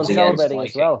 Everyone's celebrating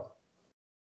as well.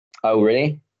 Oh,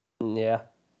 really? Yeah.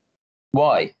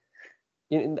 Why?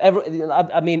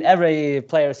 Every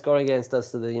player scoring against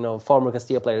us, former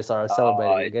Castilla players are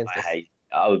celebrating against us.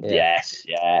 Yes,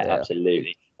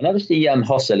 absolutely. I never see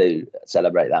Joselu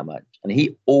celebrate that much, and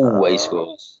he always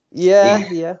scores.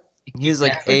 Yeah. He's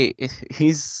like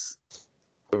he's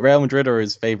Real Madrid are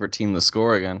his favorite team to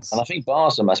score against, and I think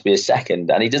Barca must be his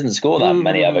second, and he doesn't score that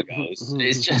many other goals.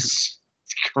 It's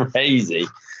crazy.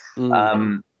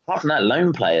 Apart from that,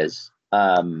 loan players,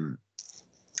 I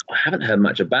haven't heard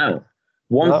much about.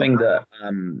 One thing that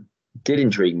did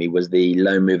intrigue me was the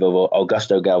loan move of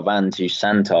Augusto Galvan to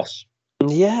Santos.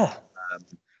 Yeah.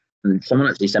 And someone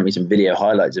actually sent me some video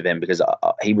highlights of him because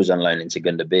he was on loan in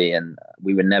Segunda B, and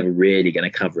we were never really going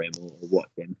to cover him or watch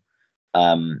him.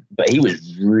 But he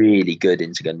was really good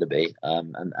in Segunda B.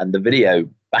 And the video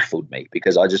baffled me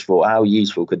because I just thought, how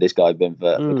useful could this guy have been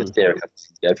for Castilla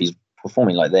if he's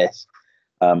performing like this?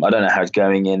 I don't know how it's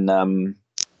going in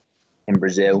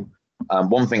Brazil.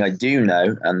 One thing I do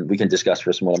know, and we can discuss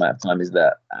for a small amount of time, is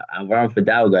that Alvaro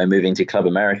Fidalgo moving to Club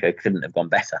America couldn't have gone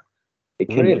better. It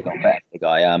couldn't have gone better, the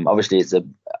guy. Obviously, it's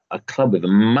a club with a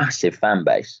massive fan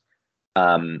base,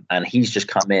 and he's just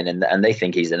come in, and they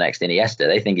think he's the next Iniesta.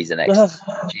 They think he's the next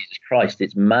Jesus Christ.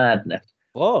 It's madness.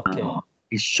 Okay.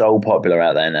 He's so popular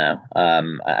out there now,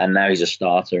 and now he's a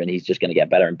starter, and he's just going to get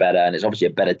better and better. And it's obviously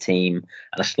a better team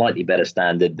and a slightly better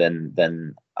standard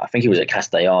than I think he was at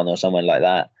Castellón or somewhere like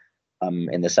that.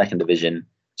 In the second division.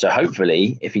 So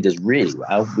hopefully, if he does really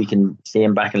well, we can see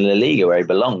him back in La Liga where he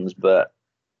belongs. But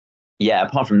yeah,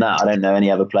 apart from that, I don't know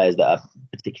any other players that are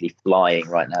particularly flying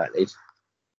right now, at least.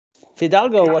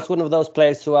 Fidalgo was one of those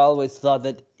players who I always thought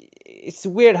that it's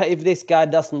weird if this guy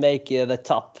doesn't make the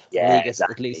top leagues,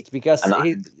 exactly. At least, because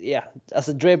as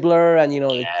a dribbler and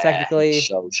technically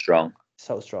so strong.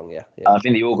 Yeah. I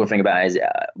think the awkward thing about it is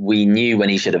we knew when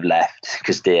he should have left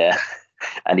Castilla.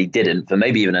 And he didn't for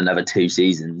maybe even another 2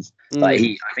 seasons. I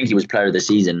think he was player of the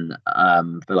season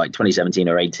for like 2017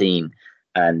 or 18.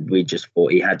 And we just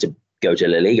thought he had to go to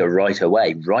La Liga right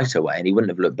away. And he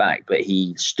wouldn't have looked back, but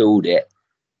he stalled it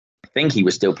think he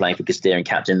was still playing for Castilla and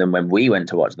captain them when we went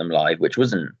to watch them live, it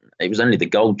was only the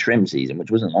gold trim season,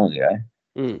 which wasn't long ago.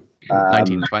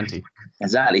 1920.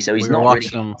 Exactly. So he's we were not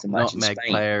watching really them nutmeg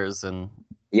players and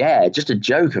just a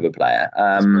joke of a player.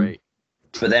 great.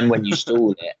 But then when you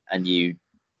stall it and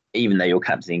even though you're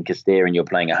captaining Castilla and you're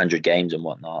playing 100 games and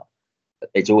whatnot,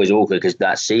 it's always awkward because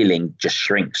that ceiling just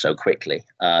shrinks so quickly.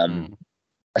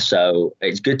 So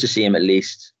it's good to see him at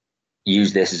least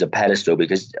use this as a pedestal,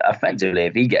 because effectively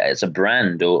if he gets a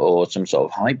brand or some sort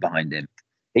of hype behind him,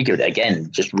 he could again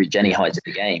just reach any heights of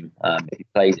the game if he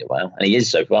plays it well, and he is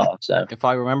so far. So if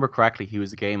I remember correctly, he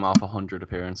was a game off 100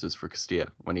 appearances for Castilla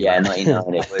when he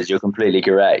 99 it was. You're completely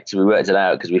correct. We worked it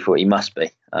out because we thought he must be.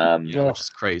 Which is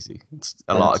crazy. It's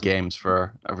a lot of games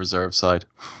for a reserve side.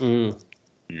 And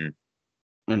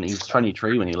he was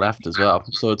 23 when he left as well,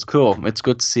 so it's cool. It's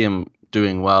good to see him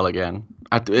doing well again.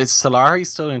 Is Solari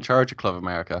still in charge of Club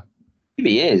America?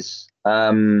 He is.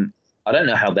 I don't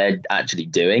know how they're actually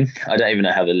doing. I don't even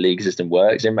know how the league system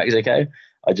works in Mexico.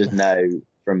 I just know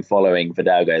from following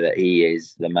Fidalgo that he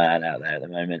is the man out there at the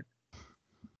moment.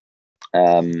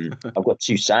 I've got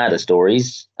two sadder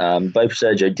stories. Both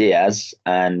Sergio Diaz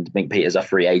and Mink Peters are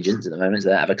free agents at the moment, so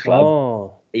they have a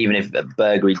club. Even if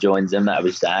Burgery joins them, that would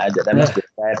be sad. There must be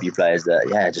a fair few players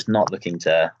that, just not looking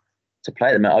to play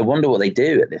at the moment. I wonder what they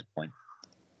do at this point.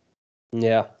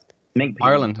 Yeah.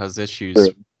 Ireland has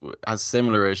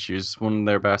similar issues. One of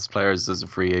their best players is a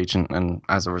free agent, and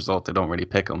as a result, they don't really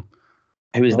pick him.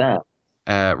 Who is that?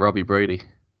 Robbie Brady.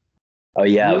 Oh,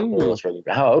 yeah. Of course,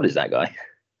 how old is that guy?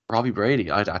 Robbie Brady?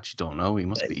 I actually don't know. He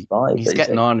must be. 35, he's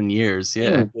getting on in years,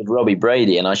 yeah. With Robbie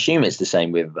Brady, and I assume it's the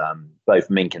same with both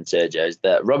Mink and Sergio, is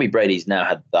that Robbie Brady's now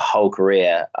had the whole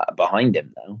career behind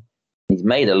him, though. He's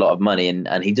made a lot of money,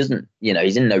 and he doesn't,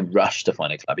 he's in no rush to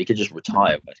find a club. He could just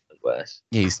retire, worse.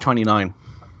 Yeah, he's 29.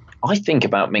 I think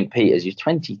about Mink Peters, he's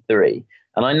 23.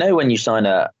 And I know when you sign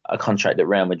a contract at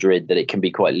Real Madrid that it can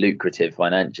be quite lucrative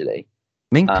financially.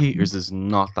 Mink Peters is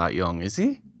not that young, is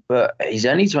he? But he's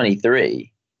only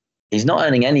 23. He's not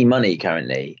earning any money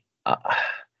currently. I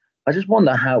just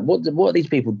wonder what are these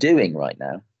people doing right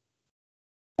now?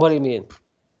 What do you mean?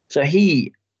 So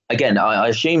I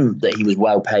assume that he was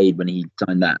well paid when he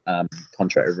signed that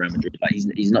contract with Real Madrid. Like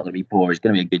he's not going to be poor. It's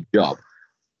going to be a good job.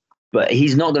 But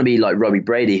he's not going to be like Robbie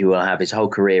Brady, who will have his whole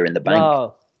career in the bank.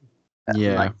 No.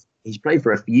 Yeah. He's played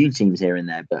for a few teams here and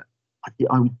there, but I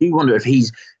do wonder if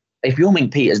you're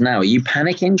Mink Peters now, are you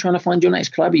panicking trying to find your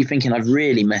next club? Are you thinking I've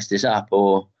really messed this up?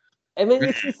 Or I mean,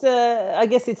 I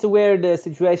guess it's a weird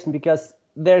situation because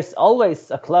there's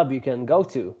always a club you can go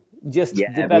to. Just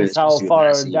depends how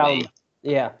far down.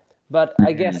 Yeah, but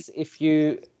I guess if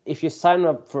you sign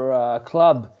up for a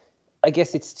club, I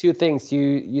guess it's two things.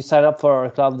 You sign up for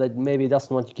a club that maybe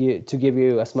doesn't want to give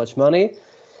you as much money,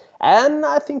 and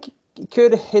I think it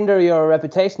could hinder your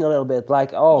reputation a little bit.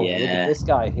 Like, look at this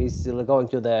guy, he's still going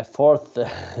to the fourth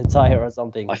tire or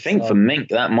something. I think for Mink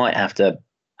that might have to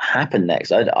happen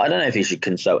next. I don't know if he should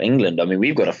consult England. I mean,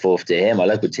 we've got a fourth tier here, my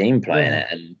local team playing it,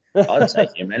 and I'd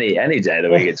take him any day of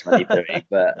the week at 23.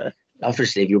 But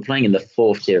obviously, if you're playing in the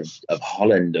fourth tier of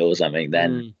Holland or something,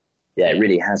 then it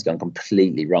really has gone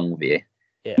completely wrong for you.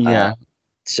 Yeah.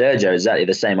 Sergio is exactly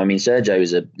the same. I mean, Sergio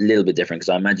is a little bit different because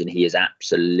I imagine he is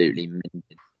absolutely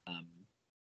minted.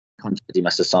 Contract he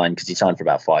must have signed because he signed for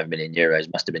about €5 million.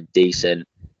 Must have been decent.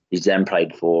 He's then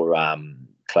played for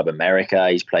Club America.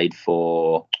 He's played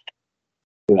for.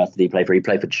 Who else did he play for? He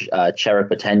played for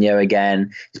Cherapateño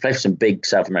again. He's played for some big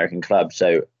South American clubs.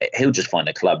 So he'll just find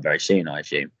a club very soon, I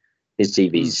assume. His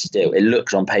TV's still. It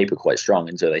looks on paper quite strong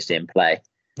until they see him play.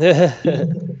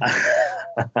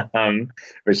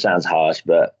 Which sounds harsh,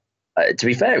 but to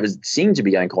be fair, it seemed to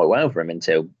be going quite well for him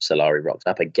until Solari rocked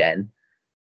up again.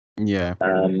 Yeah.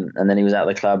 And then he was out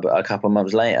of the club a couple of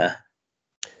months later.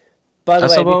 By the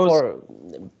way,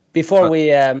 before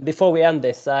we end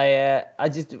this, I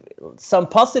just some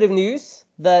positive news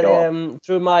that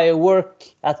through my work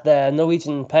at the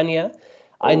Norwegian Penya,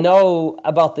 I know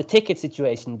about the ticket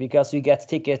situation because we get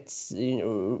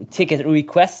ticket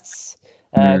requests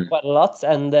quite a lot,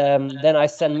 and then I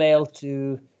send mails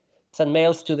to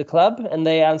the club, and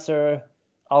they answer,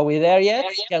 "Are we there yet?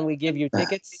 Can we give you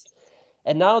tickets?"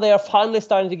 And now they are finally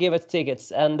starting to give us tickets.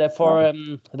 And for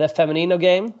the Femenino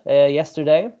game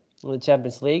yesterday, in the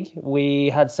Champions League,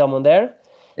 we had someone there.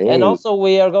 Hey. And also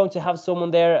we are going to have someone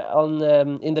there on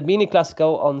in the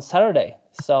Mini-Clasico on Saturday.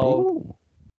 So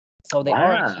they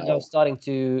are actually starting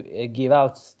to give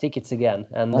out tickets again.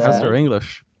 And how's their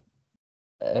English?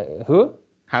 Who?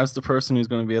 How's the person who's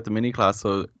going to be at the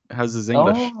Mini-Clasico? How's his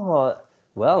English? Oh,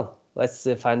 well, let's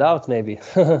find out maybe.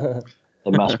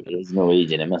 It must be. It's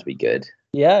Norwegian. It must be good.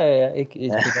 Yeah, it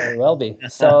could very well be.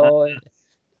 So,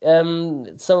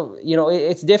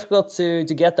 it's difficult to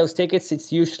get those tickets.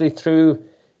 It's usually through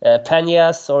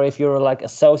Peñas, or if you're like a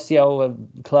socio, a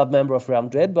club member of Real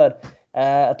Madrid. But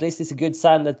at least it's a good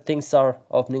sign that things are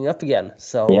opening up again.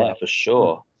 So yeah, for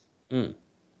sure.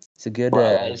 It's a good.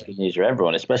 It's good news for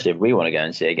everyone, especially if we want to go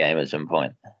and see a game at some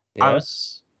point. Yeah. I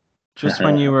was just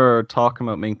when you were talking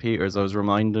about Ming Peters, I was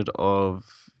reminded of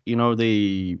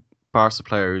the Barca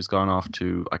player who's gone off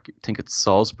to, I think it's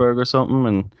Salzburg or something,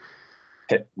 and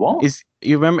what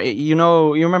you remember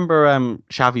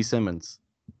Xavi Simons?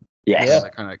 Yes. Yeah.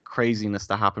 That kind of craziness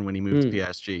that happened when he moved to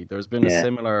PSG. There's been a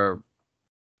similar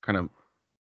kind of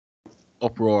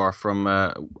uproar from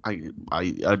I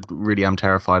really am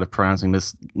terrified of pronouncing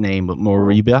this name, but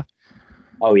Moriba.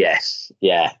 Oh yes,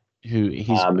 yeah. He's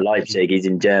Leipzig. He's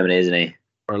in Germany, isn't he?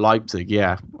 Or Leipzig,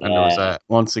 yeah. And there was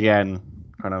once again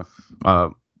kind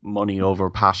of money over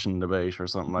passion debate or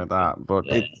something like that. But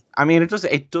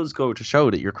it does go to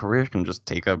show that your career can just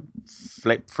take a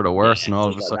flip for the worse, and all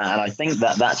of a sudden. And I think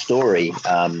that story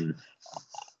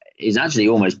is actually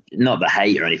almost not the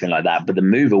hate or anything like that, but the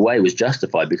move away was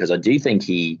justified, because I do think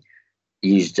he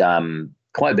used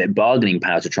quite a bit of bargaining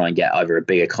power to try and get either a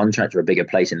bigger contract or a bigger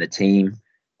place in the team.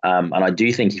 And I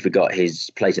do think he forgot his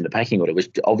place in the pecking order,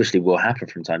 which obviously will happen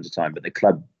from time to time. But the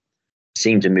club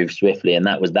seemed to move swiftly, and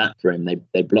that was that for him.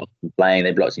 They blocked him playing,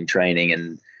 they blocked him training,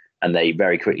 and they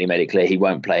very quickly made it clear he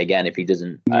won't play again if he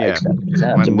doesn't accept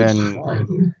himself.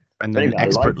 And then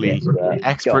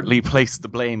expertly placed the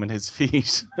blame in his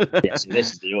feet. Yeah, so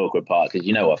this is the awkward part, because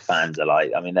you know what fans are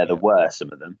like. I mean, they're the worst,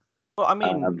 some of them. Well, I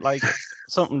mean,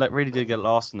 something that really did get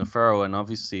lost in the furrow, and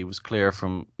obviously it was clear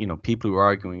from people who were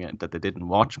arguing it that they didn't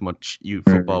watch much youth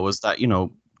football, was that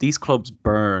these clubs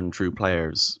burn through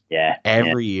players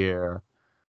every year.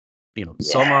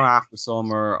 Summer after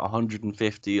summer,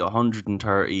 150,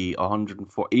 130,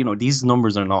 140. These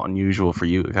numbers are not unusual for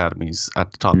youth academies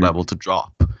at the top level to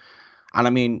drop. And I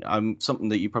mean, something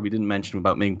that you probably didn't mention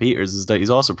about Ming Peters is that he's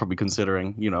also probably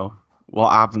considering,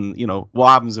 what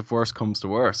happens if worse comes to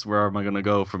worse? Where am I going to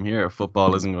go from here if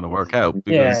football isn't going to work out?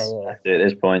 Because at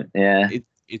this point,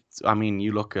 it's. I mean,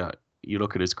 you look at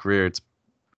his career. It's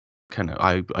kind of.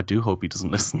 I do hope he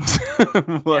doesn't listen.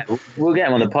 But, we'll get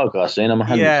him on the podcast soon.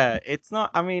 It's not.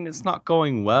 I mean, it's not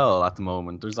going well at the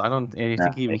moment. I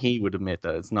think even he would admit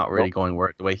that it's not really going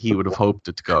the way he would have hoped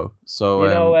it to go. So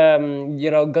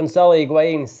Gonzalo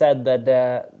Higuain said that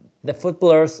the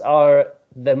footballers are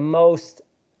the most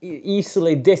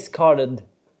easily discarded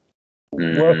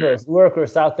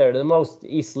workers out there, the most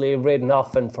easily written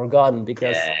off and forgotten,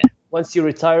 because once you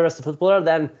retire as a footballer,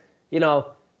 then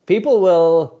people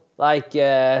will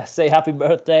say happy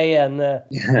birthday, and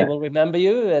they will remember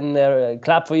you and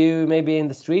clap for you maybe in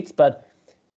the streets, but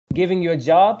giving you a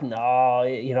job,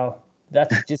 no,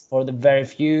 that's just for the very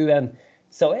few. And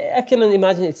so I can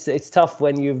imagine it's tough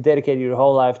when you've dedicated your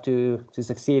whole life to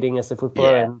succeeding as a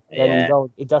footballer, and then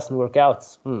it doesn't work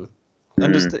out. And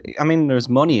there's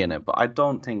money in it, but I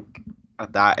don't think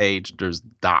at that age there's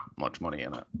that much money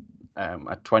in it.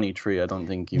 At 23, I don't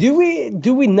think you.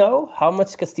 Do we know how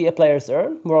much Castilla players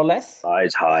earn, more or less?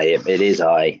 It's high. It is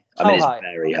high. It's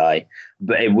very high,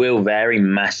 but it will vary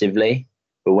massively.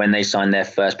 But when they sign their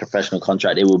first professional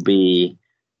contract, it will be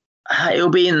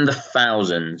in the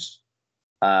thousands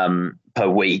per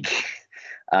week.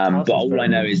 But all I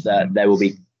know is that there will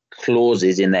be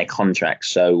clauses in their contracts.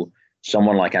 So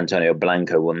someone like Antonio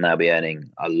Blanco will now be earning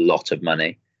a lot of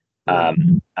money.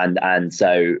 And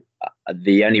so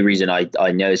the only reason I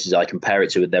know this is I compare it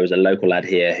to, there was a local lad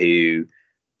here who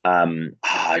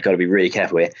I got to be really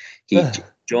careful here. He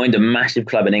joined a massive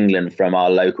club in England from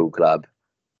our local club,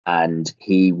 and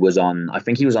he was on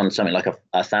something like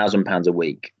 £1,000 a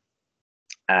week,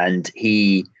 and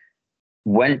he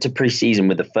went to pre-season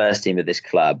with the first team of this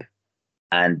club,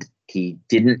 and he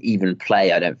didn't even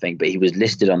play, I don't think, but he was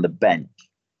listed on the bench.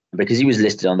 Because he was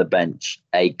listed on the bench,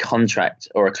 a contract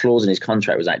or a clause in his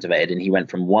contract was activated, and he went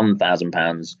from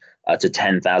 £1,000 to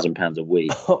 £10,000 a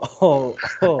week,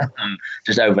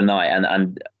 just overnight.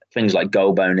 And things like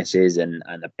goal bonuses and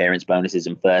appearance bonuses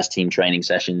and first team training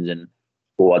sessions and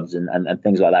squads and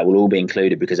things like that will all be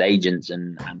included, because agents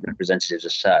and representatives are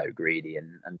so greedy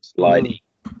and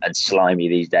slimy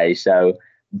these days. So,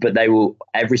 but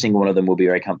every single one of them will be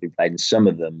very comfortably paid, and some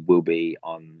of them will be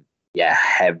on.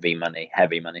 Heavy money.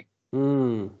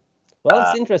 Well,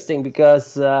 it's interesting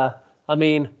because,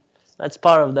 that's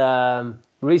part of the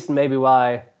reason maybe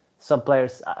why some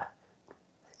players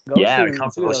go are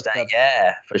comfortable staying.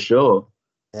 Yeah, for sure.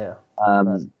 Yeah.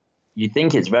 You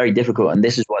think it's very difficult, and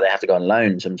this is why they have to go on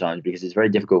loan sometimes, because it's very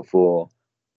difficult for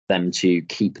them to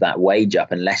keep that wage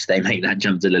up unless they make that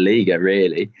jump to La Liga,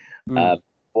 really.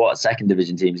 What second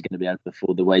division team is going to be able to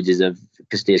afford the wages of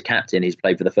Castilla's captain who's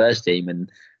played for the first team?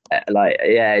 And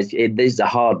it is a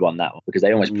hard one, that one, because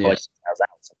they almost price themselves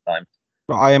out sometimes.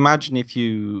 Well, I imagine if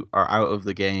you are out of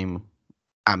the game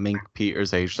at Mink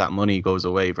Peter's age, that money goes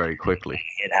away very quickly.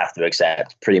 He'd have to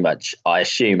accept pretty much, I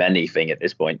assume, anything at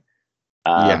this point.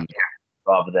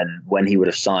 Rather than when he would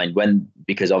have signed,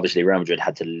 because obviously Real Madrid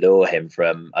had to lure him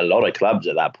from a lot of clubs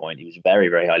at that point. He was very,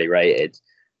 very highly rated.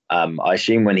 I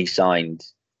assume when he signed,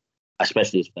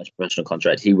 especially his first professional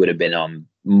contract, he would have been on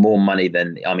more money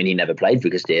than, he never played for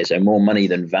Castilla, so more money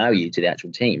than value to the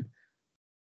actual team.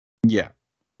 Yeah.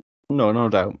 No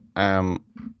doubt.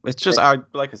 It's just,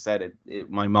 like I said,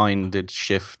 my mind did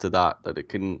shift to that it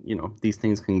can, these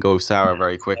things can go sour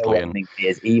very quickly. I think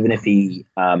even if he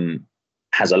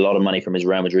has a lot of money from his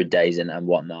Real Madrid days and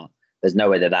whatnot, there's no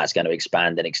way that that's going to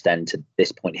expand and extend to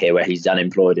this point here where he's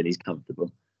unemployed and he's comfortable.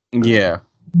 Yeah.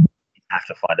 Have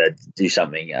to do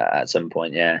something at some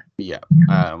point. Yeah.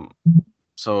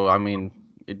 So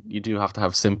you do have to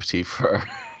have sympathy for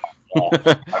I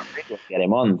really want to get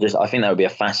him on. I think that would be a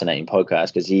fascinating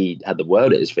podcast because he had the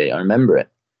world at his feet. I remember it.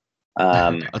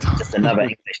 Just another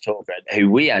English talker who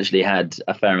we actually had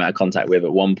a fair amount of contact with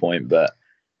at one point, but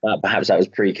perhaps that was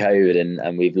pre-COVID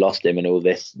and we've lost him and all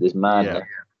this madness.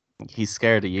 Yeah. He's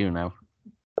scared of you now.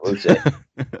 We'll see.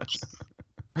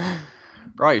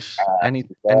 Right.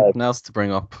 Anything else to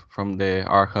bring up from the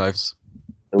archives?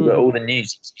 All the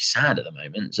news seems to be sad at the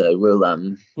moment, so we'll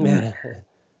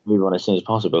move on as soon as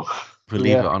possible. We'll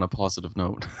leave it on a positive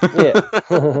note.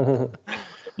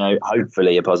 No,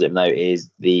 hopefully a positive note is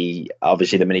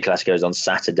obviously the Mini-Clasico is on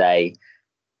Saturday,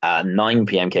 9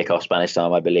 p.m. kickoff Spanish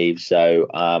time, I believe. So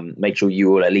make sure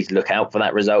you all at least look out for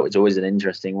that result. It's always an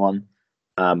interesting one.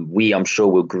 I'm sure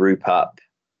we'll group up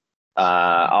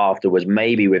afterwards,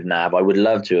 maybe with Nav. I would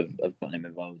love to have gotten him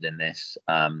involved in this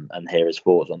and hear his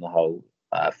thoughts on the whole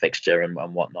fixture and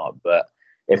whatnot. But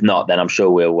if not, then I'm sure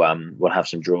we'll have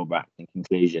some drawback and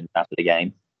conclusions after the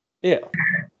game. Yeah.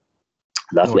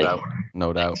 Lovely.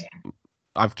 No doubt.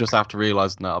 I've just have to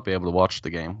realise that I'll be able to watch the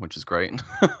game, which is great.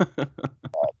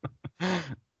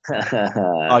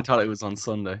 I thought it was on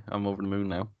Sunday. I'm over the moon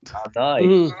now. Oh,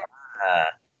 nice.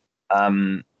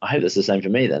 I hope that's the same for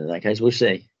me then. In that case, we'll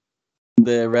see.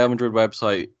 The Real Madrid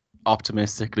website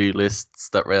optimistically lists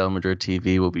that Real Madrid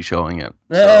TV will be showing it.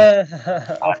 So.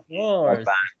 Of course.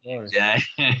 Yeah.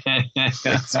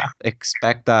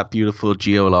 Expect that beautiful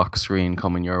geolock screen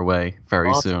coming your way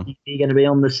very soon. Are you going to be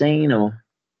on the scene or?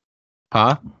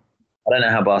 Huh? I don't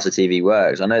know how Barca TV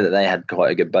works. I know that they had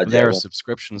quite a good budget. They're a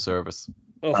subscription service.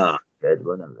 Oh, good.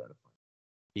 Well, no.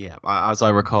 Yeah, as I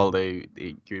recall,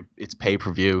 it's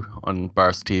pay-per-view on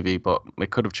Barca TV, but it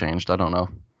could have changed. I don't know.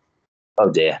 Oh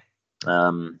dear.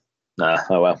 Oh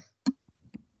well.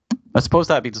 I suppose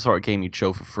that'd be the sort of game you'd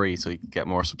show for free, so you could get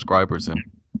more subscribers in.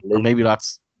 Or maybe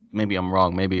I'm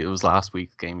wrong. Maybe it was last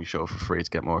week's game you show for free to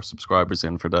get more subscribers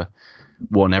in for the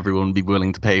one everyone would be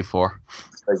willing to pay for.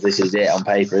 I suppose this is it on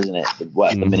paper, isn't it? The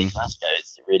Mini-Clasico,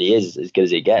 it really is as good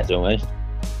as it gets almost.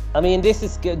 I mean, this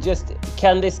is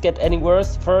can this get any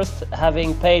worse? First,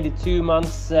 having paid 2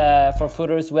 months for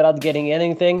footers without getting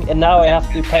anything, and now I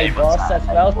have to pay Barca as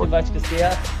well to watch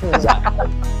Castilla.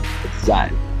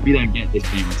 Exactly. If we don't get this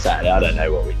game on Saturday, I don't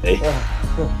know what we do.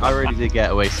 I really did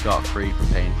get away scot-free for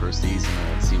paying for a season,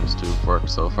 and it seems to have worked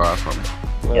so far for me.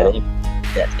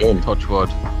 Get in. Touch wood.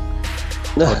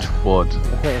 Touch wood.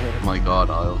 My God,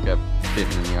 I'll get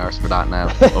bitten in the arse for that now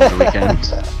over the weekend.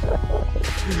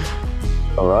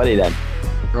 Alrighty then.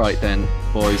 Right then,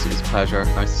 boys, it was a pleasure.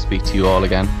 Nice to speak to you all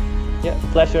again. Yeah,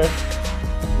 pleasure.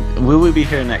 Will we be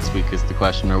here next week is the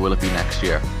question, or will it be next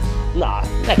year? Nah,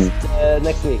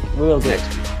 next week. We will do it.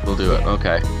 Next week. We'll do it.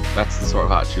 Okay. That's the sort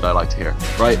of attitude I like to hear.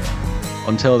 Right.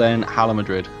 Until then, Hala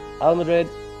Madrid. Hala Madrid.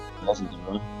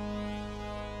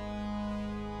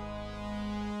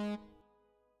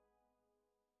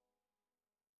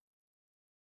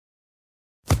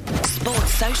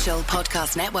 Sports Social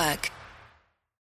Podcast Network.